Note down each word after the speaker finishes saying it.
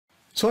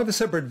So I have a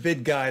separate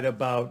vid guide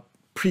about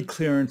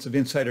pre-clearance of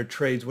insider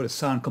trades, what a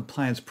sound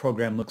compliance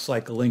program looks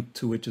like, a link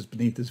to which is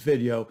beneath this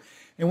video.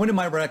 And one of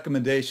my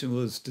recommendations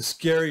was to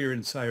scare your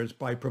insiders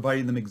by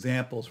providing them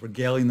examples,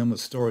 regaling them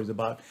with stories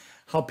about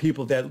how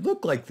people that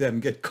look like them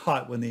get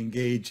caught when they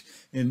engage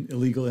in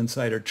illegal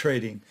insider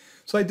trading.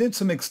 So I did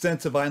some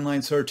extensive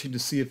online searching to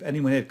see if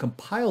anyone had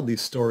compiled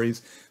these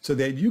stories so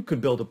that you could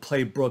build a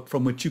playbook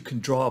from which you can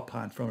draw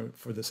upon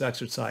for this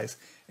exercise.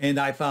 And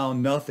I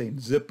found nothing,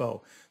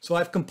 zippo. So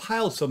I've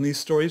compiled some of these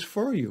stories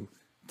for you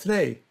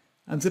today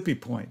on Zippy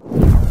Point.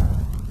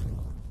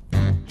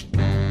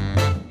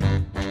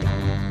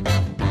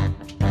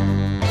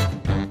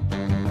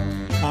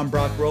 I'm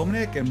Broc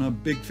Romanek, and I'm a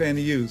big fan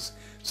of use.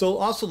 So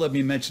also let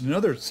me mention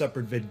another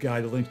separate vid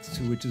guide, a link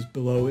to which is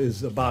below,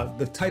 is about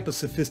the type of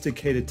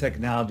sophisticated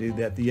technology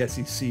that the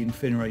SEC and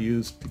FINRA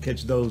use to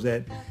catch those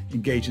that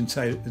engage in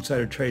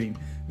insider trading.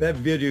 That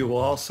video will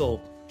also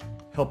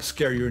help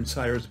scare your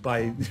insiders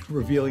by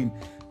revealing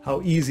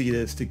how easy it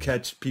is to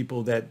catch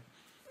people that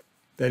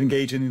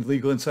engage in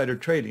illegal insider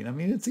trading. I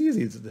mean, it's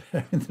easy.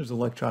 There's an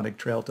electronic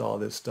trail to all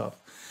this stuff.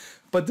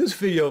 But this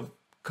video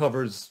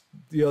covers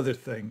the other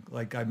thing,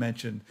 like I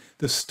mentioned,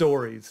 the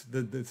stories,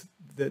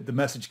 the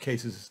message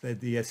cases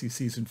that the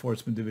SEC's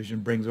Enforcement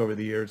Division brings over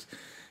the years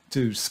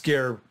to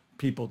scare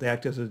people, to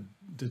act as a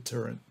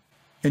deterrent.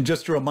 And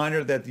just a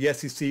reminder that the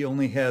SEC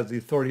only has the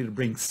authority to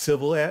bring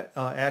civil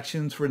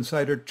actions for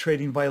insider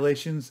trading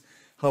violations.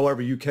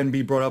 However, you can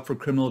be brought up for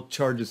criminal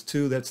charges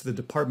too. That's the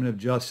Department of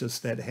Justice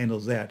that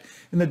handles that.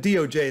 And the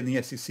DOJ and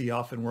the SEC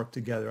often work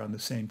together on the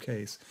same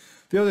case.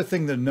 The other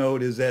thing to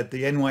note is that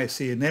the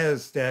NYSE and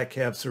NASDAQ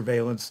have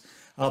surveillance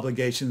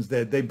obligations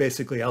that they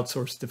basically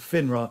outsource to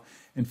FINRA.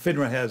 And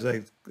FINRA has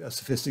a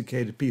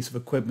sophisticated piece of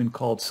equipment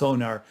called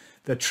sonar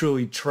that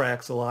truly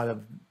tracks a lot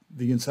of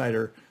the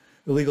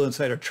illegal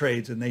insider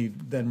trades, and they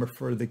then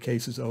refer the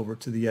cases over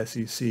to the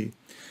SEC.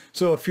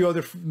 So a few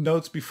other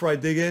notes before I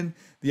dig in.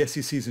 The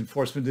SEC's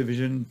Enforcement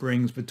Division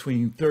brings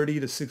between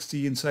 30 to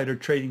 60 insider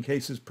trading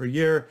cases per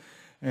year.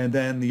 And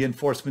then the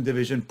Enforcement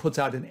Division puts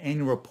out an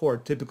annual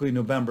report, typically in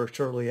November,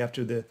 shortly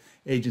after the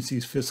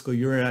agency's fiscal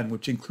year end,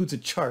 which includes a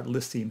chart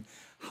listing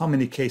how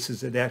many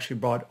cases it actually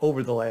brought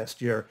over the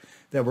last year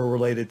that were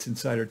related to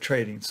insider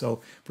trading.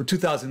 So for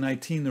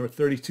 2019, there were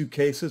 32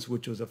 cases,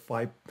 which was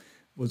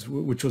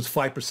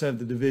 5% of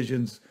the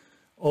division's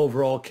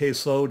overall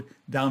caseload,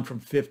 down from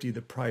 50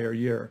 the prior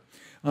year.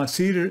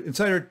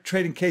 Insider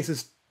trading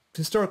cases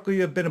historically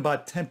have been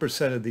about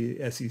 10% of the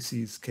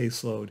SEC's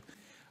caseload.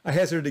 I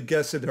hazard to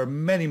guess that there are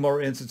many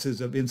more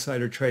instances of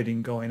insider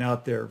trading going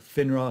out there.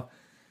 FINRA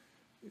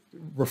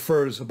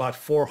refers about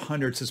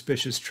 400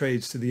 suspicious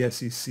trades to the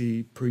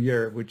SEC per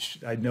year, which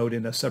I note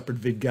in a separate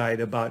vid guide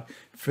about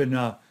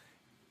FINRA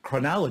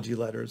chronology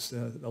letters.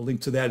 A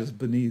link to that is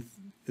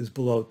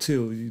below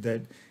too.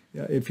 That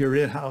if you're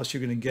in-house,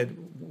 you're going to get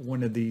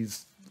one of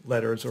these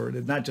letters, or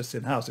not just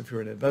in-house. If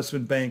you're an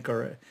investment bank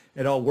or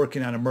at all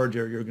working on a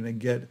merger, you're going to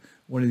get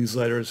one of these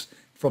letters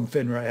from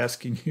FINRA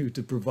asking you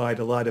to provide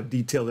a lot of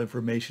detailed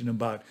information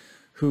about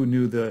who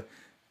knew the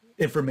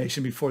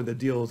information before the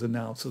deal was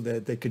announced, so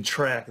that they can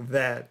track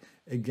that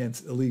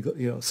against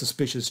illegal,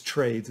 suspicious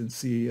trades and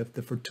see if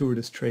the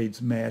fortuitous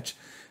trades match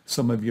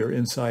some of your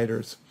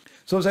insiders.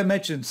 So as I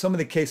mentioned, some of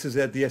the cases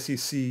that the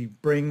SEC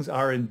brings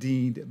are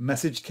indeed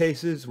message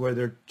cases where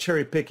they're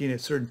cherry picking a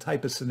certain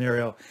type of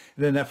scenario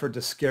in an effort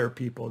to scare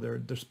people. They're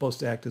supposed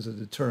to act as a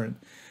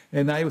deterrent.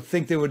 And I would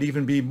think they would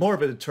even be more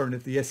of a deterrent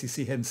if the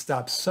SEC hadn't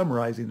stopped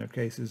summarizing their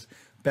cases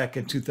back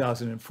in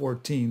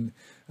 2014.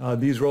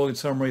 These rolling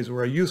summaries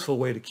were a useful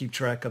way to keep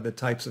track of the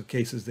types of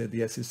cases that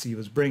the SEC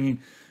was bringing,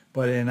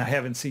 and I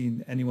haven't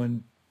seen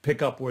anyone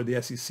pick up where the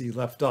SEC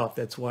left off.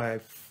 That's why I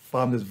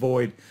found this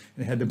void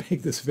and had to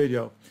make this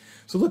video.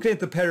 So looking at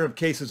the pattern of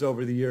cases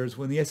over the years,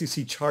 when the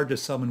SEC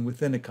charges someone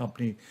within a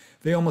company,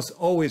 they almost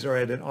always are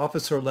at an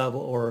officer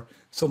level or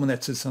someone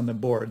that sits on the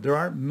board. There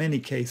aren't many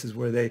cases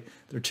where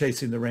they're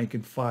chasing the rank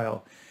and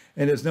file.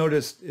 And as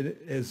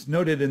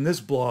noted in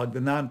this blog,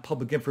 the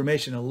non-public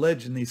information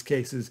alleged in these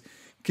cases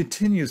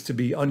continues to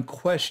be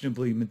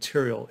unquestionably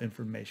material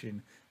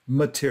information.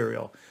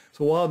 Material.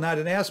 So while not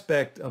an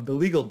aspect of the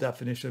legal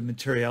definition of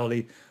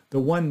materiality, the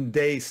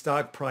one-day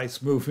stock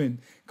price movement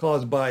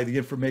caused by the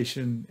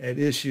information at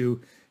issue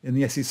in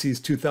the SEC's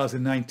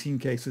 2019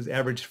 cases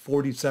averaged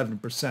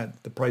 47%,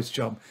 the price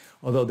jump,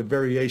 although the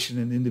variation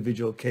in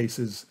individual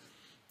cases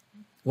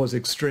was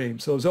extreme.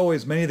 So as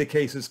always, many of the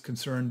cases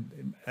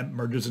concerned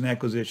mergers and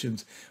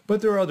acquisitions,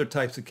 but there are other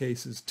types of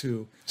cases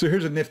too. So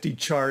here's a nifty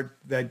chart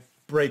that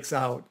breaks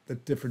out the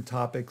different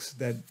topics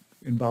that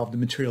involve the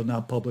material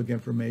non-public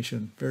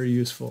information. Very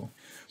useful.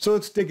 So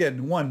let's dig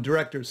in. 1,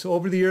 directors. So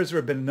over the years, there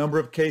have been a number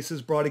of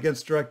cases brought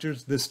against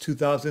directors. This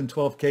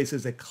 2012 case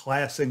is a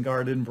classic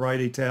garden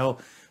variety tale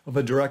of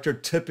a director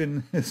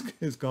tipping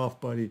his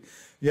golf buddy.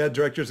 Yeah,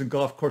 directors and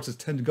golf courses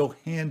tend to go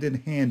hand in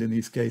hand in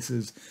these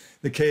cases.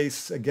 The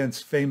case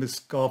against famous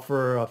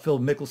golfer Phil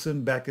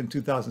Mickelson back in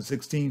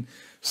 2016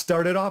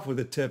 started off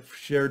with a tip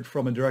shared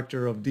from a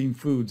director of Dean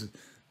Foods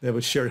that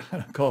was shared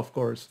on a golf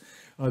course.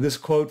 This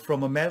quote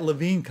from a Matt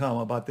Levine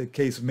comment about the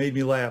case made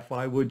me laugh.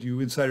 Why would you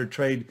insider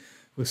trade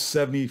with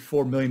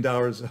 $74 million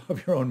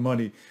of your own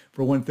money?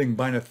 For one thing,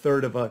 buying a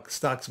third of a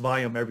stock's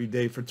volume every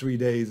day for 3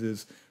 days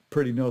is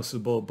pretty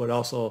noticeable, but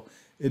also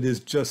it is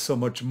just so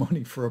much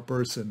money for a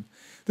person.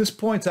 This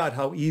points out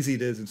how easy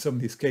it is in some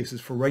of these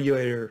cases for a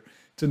regulator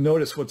to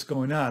notice what's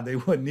going on. They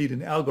wouldn't need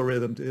an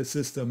algorithm to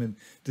assist them in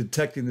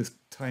detecting this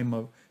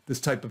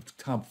type of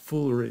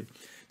tomfoolery.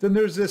 Then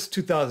there's this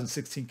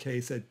 2016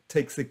 case that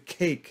takes the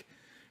cake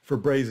for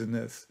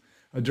brazenness.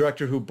 A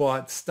director who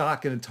bought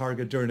stock in a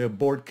target during a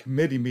board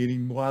committee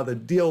meeting while the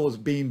deal was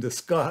being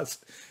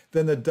discussed.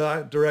 Then the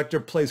director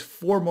placed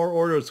 4 more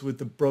orders with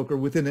the broker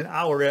within an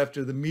hour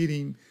after the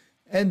meeting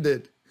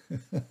ended.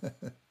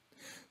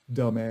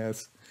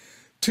 Dumbass.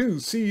 2,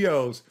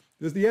 CEOs.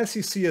 The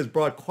SEC has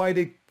brought quite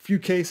a few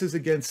cases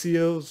against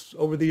CEOs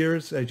over the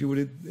years. As you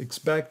would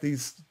expect,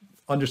 these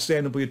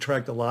understandably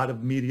attract a lot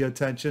of media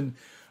attention.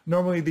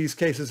 Normally, these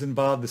cases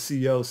involve the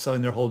CEO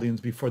selling their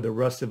holdings before the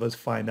rest of us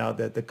find out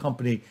that the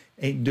company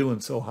ain't doing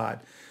so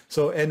hot.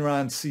 So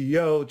Enron's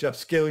CEO, Jeff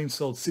Skilling,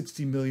 sold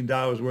 $60 million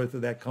worth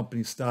of that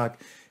company's stock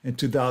in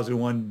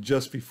 2001,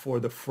 just before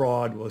the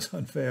fraud was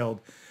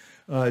unveiled.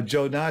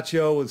 Joe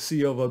Nacho was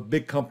CEO of a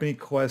big company,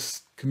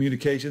 Quest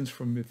Communications,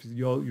 from, if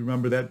you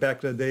remember that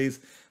back in the days,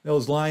 that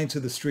was lying to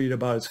the street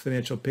about his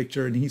financial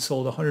picture, and he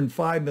sold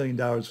 $105 million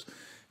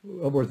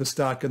worth of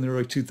stock in the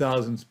early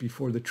 2000s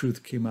before the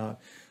truth came out.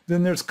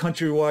 Then there's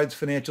Countrywide's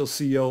financial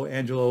CEO,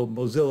 Angelo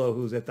Mozillo,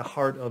 who's at the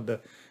heart of the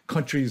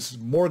country's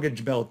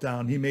mortgage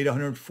meltdown. He made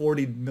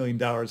 $140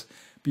 million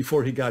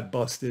before he got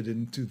busted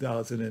in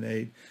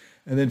 2008.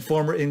 And then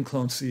former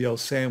Inclone CEO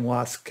Sam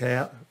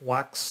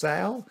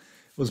Waksal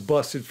was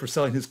busted for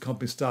selling his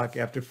company stock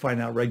after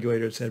finding out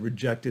regulators had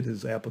rejected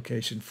his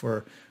application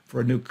for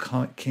a new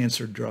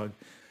cancer drug.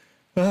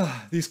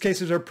 These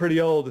cases are pretty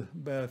old.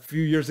 A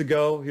few years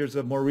ago, here's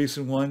a more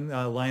recent one.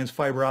 Alliance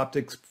Fiber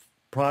Optics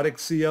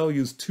Products CEO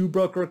used 2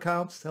 broker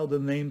accounts, held the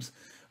names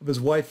of his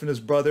wife and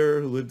his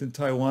brother who lived in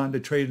Taiwan, to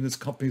trade in his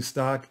company's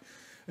stock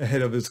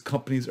ahead of his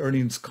company's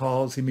earnings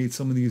calls. He made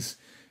some of these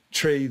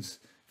trades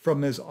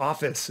from his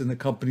office in the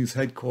company's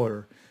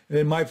headquarters. And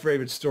then my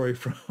favorite story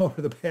from over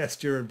the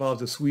past year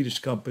involves a Swedish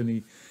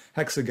company,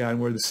 Hexagon,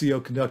 where the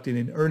CEO conducted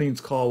an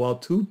earnings call while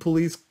 2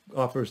 police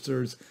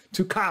officers,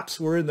 2 cops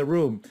were in the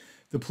room.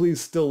 The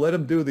police still let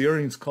him do the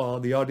earnings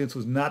call. The audience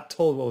was not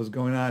told what was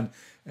going on,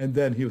 and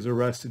then he was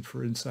arrested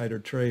for insider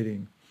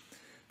trading.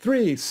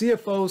 3,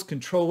 CFOs,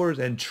 controllers,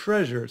 and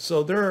treasurers.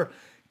 So there are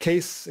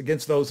cases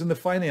against those in the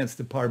finance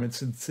department,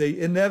 since they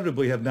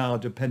inevitably have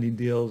knowledge of pending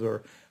deals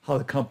or how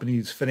the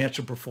company's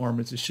financial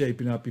performance is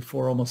shaping up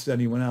before almost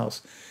anyone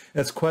else.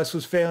 As Quest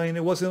was failing,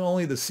 it wasn't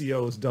only the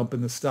CEOs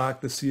dumping the stock,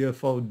 the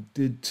CFO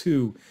did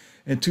too.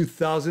 In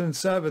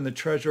 2007, the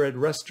treasurer at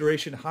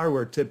Restoration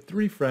Hardware tipped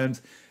 3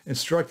 friends,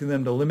 instructing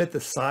them to limit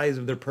the size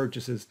of their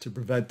purchases to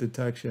prevent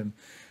detection.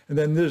 And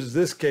then there's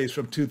this case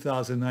from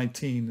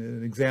 2019,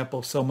 an example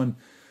of someone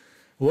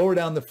lower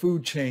down the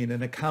food chain,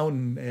 an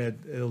accountant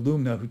at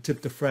Illumina who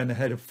tipped a friend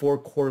ahead of 4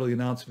 quarterly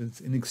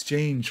announcements in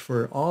exchange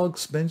for all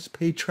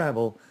expense-paid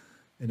travel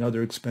and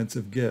other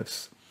expensive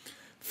gifts.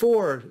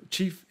 4,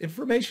 chief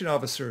information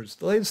officers.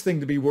 The latest thing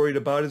to be worried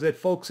about is that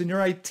folks in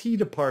your IT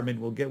department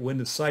will get wind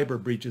of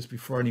cyber breaches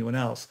before anyone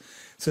else.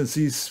 Since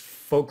these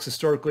folks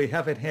historically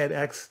haven't had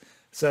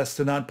access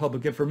to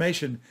non-public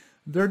information,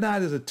 they're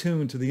not as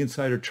attuned to the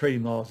insider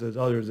trading laws as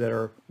others that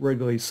are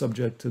regularly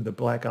subject to the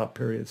blackout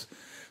periods.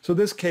 So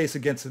this case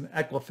against an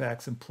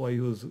Equifax employee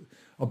who was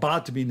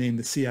about to be named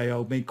the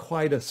CIO made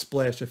quite a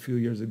splash a few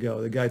years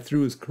ago. The guy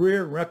threw his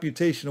career and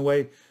reputation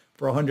away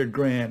for $100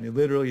 grand. He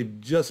literally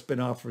had just been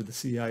offered the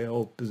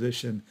CIO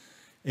position,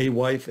 a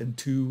wife and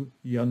 2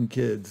 young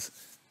kids.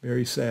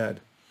 Very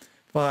sad.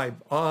 5,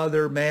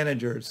 other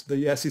managers.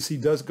 The SEC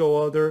does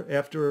go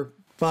after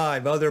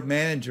 5, other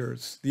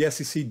managers. The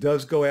SEC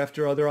does go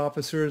after other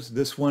officers.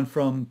 This one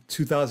from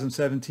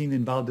 2017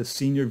 involved a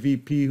senior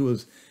VP who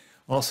was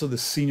also the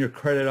senior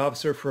credit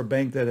officer for a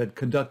bank that had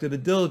conducted a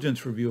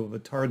diligence review of a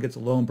target's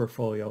loan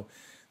portfolio.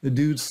 The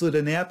dude slid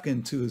a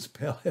napkin to his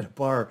pal at a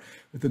bar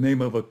with the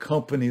name of a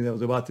company that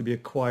was about to be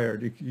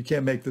acquired. You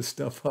can't make this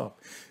stuff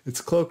up.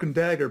 It's Cloak and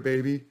Dagger,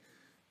 baby.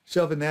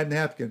 Shove in that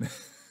napkin.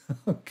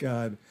 Oh,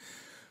 God.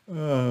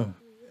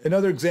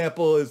 Another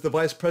example is the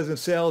vice president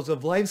of sales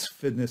of Life's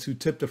Fitness, who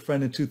tipped a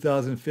friend in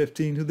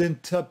 2015, who then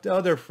tipped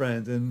other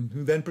friends, and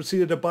who then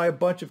proceeded to buy a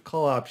bunch of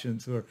call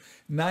options, where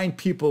 9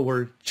 people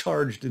were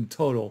charged in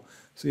total.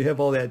 So you have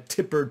all that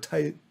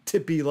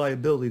tippy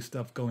liability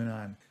stuff going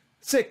on.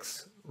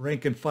 6,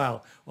 rank and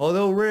file.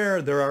 Although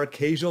rare, there are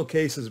occasional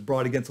cases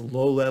brought against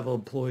low-level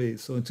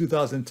employees. So in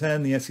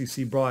 2010, the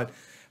SEC brought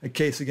a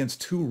case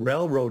against 2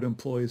 railroad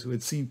employees who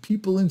had seen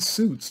people in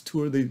suits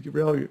tour the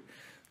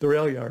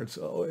rail yards,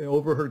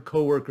 overheard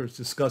coworkers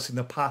discussing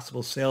the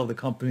possible sale of the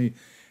company,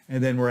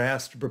 and then were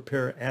asked to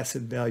prepare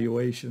asset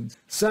valuations.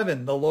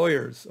 7, the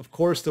lawyers. Of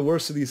course, the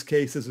worst of these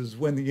cases is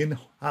when the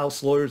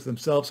in-house lawyers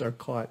themselves are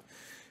caught.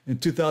 In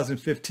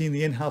 2015,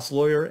 the in-house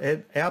lawyer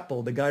at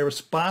Apple, the guy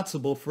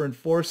responsible for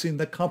enforcing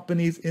the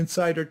company's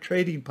insider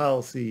trading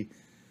policy,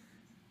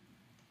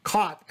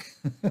 caught.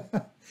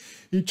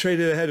 He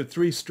traded ahead of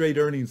 3 straight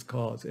earnings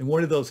calls. In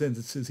one of those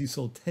instances, he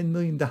sold $10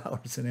 million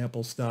in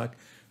Apple stock,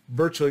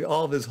 virtually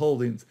all of his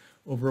holdings,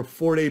 over a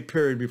 4-day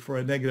period before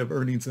a negative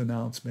earnings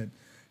announcement.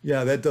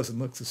 Yeah, that doesn't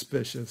look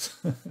suspicious.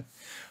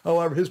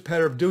 However, his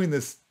pattern of doing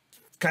this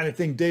kind of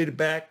thing dated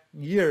back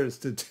years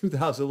to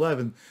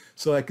 2011,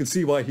 so I can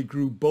see why he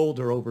grew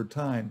bolder over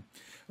time.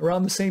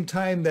 Around the same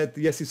time that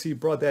the SEC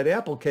brought that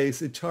Apple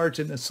case, it charged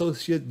an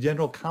associate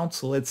general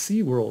counsel at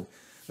SeaWorld.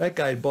 That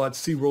guy bought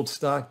SeaWorld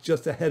stock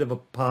just ahead of a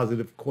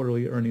positive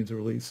quarterly earnings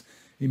release.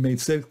 He made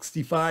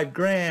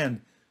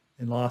 $65,000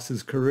 and lost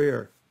his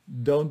career.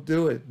 Don't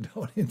do it.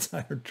 Don't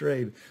insider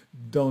trade.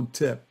 Don't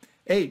tip.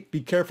 8,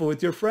 be careful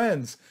with your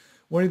friends.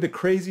 One of the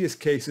craziest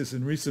cases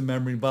in recent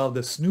memory involved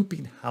a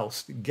snooping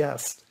house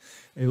guest,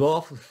 a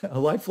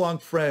lifelong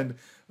friend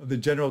of the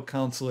general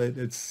counsel at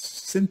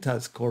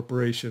Cintas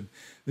Corporation.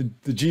 The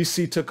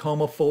GC took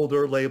home a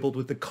folder labeled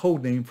with the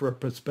code name for a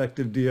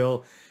prospective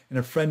deal, and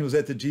a friend was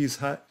at the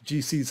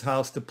GC's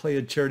house to play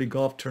a charity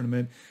golf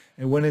tournament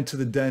and went into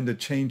the den to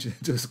change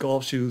into his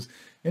golf shoes.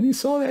 And he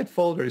saw that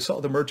folder. He saw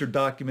the merger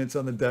documents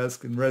on the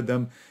desk and read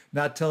them,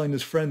 not telling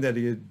his friend that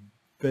he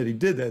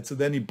did that. So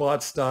then he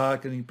bought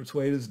stock and he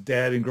persuaded his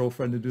dad and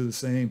girlfriend to do the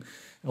same.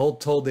 All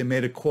told, they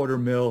made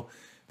 $250,000.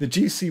 The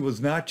GC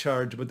was not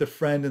charged, but the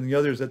friend and the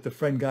others that the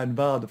friend got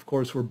involved, of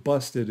course, were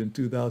busted in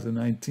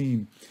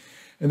 2019.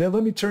 And then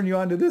let me turn you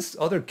on to this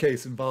other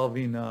case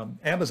involving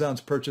Amazon's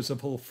purchase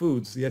of Whole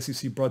Foods. The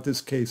SEC brought this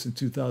case in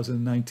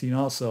 2019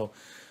 also.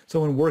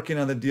 Someone working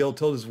on the deal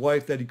told his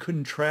wife that he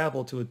couldn't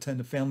travel to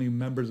attend a family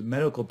member's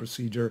medical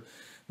procedure.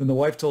 Then the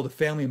wife told a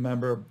family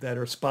member that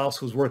her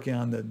spouse was working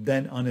on the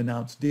then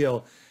unannounced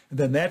deal. And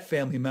then that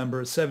family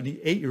member, a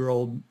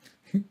 78-year-old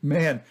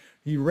man,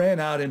 he ran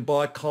out and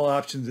bought call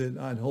options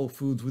on Whole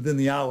Foods within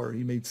the hour.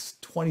 He made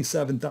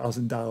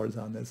 $27,000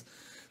 on this.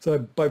 So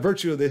by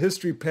virtue of the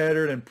history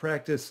pattern and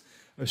practice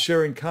of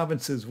sharing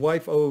confidences,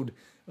 wife owed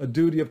a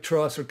duty of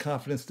trust or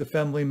confidence to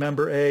family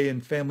member A,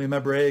 and family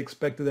member A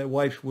expected that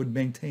wife would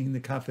maintain the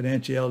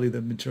confidentiality of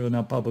the material,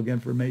 non-public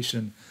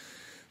information.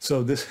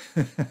 So this,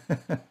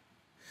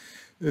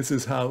 this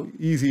is how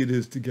easy it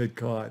is to get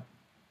caught.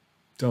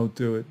 Don't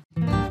do it.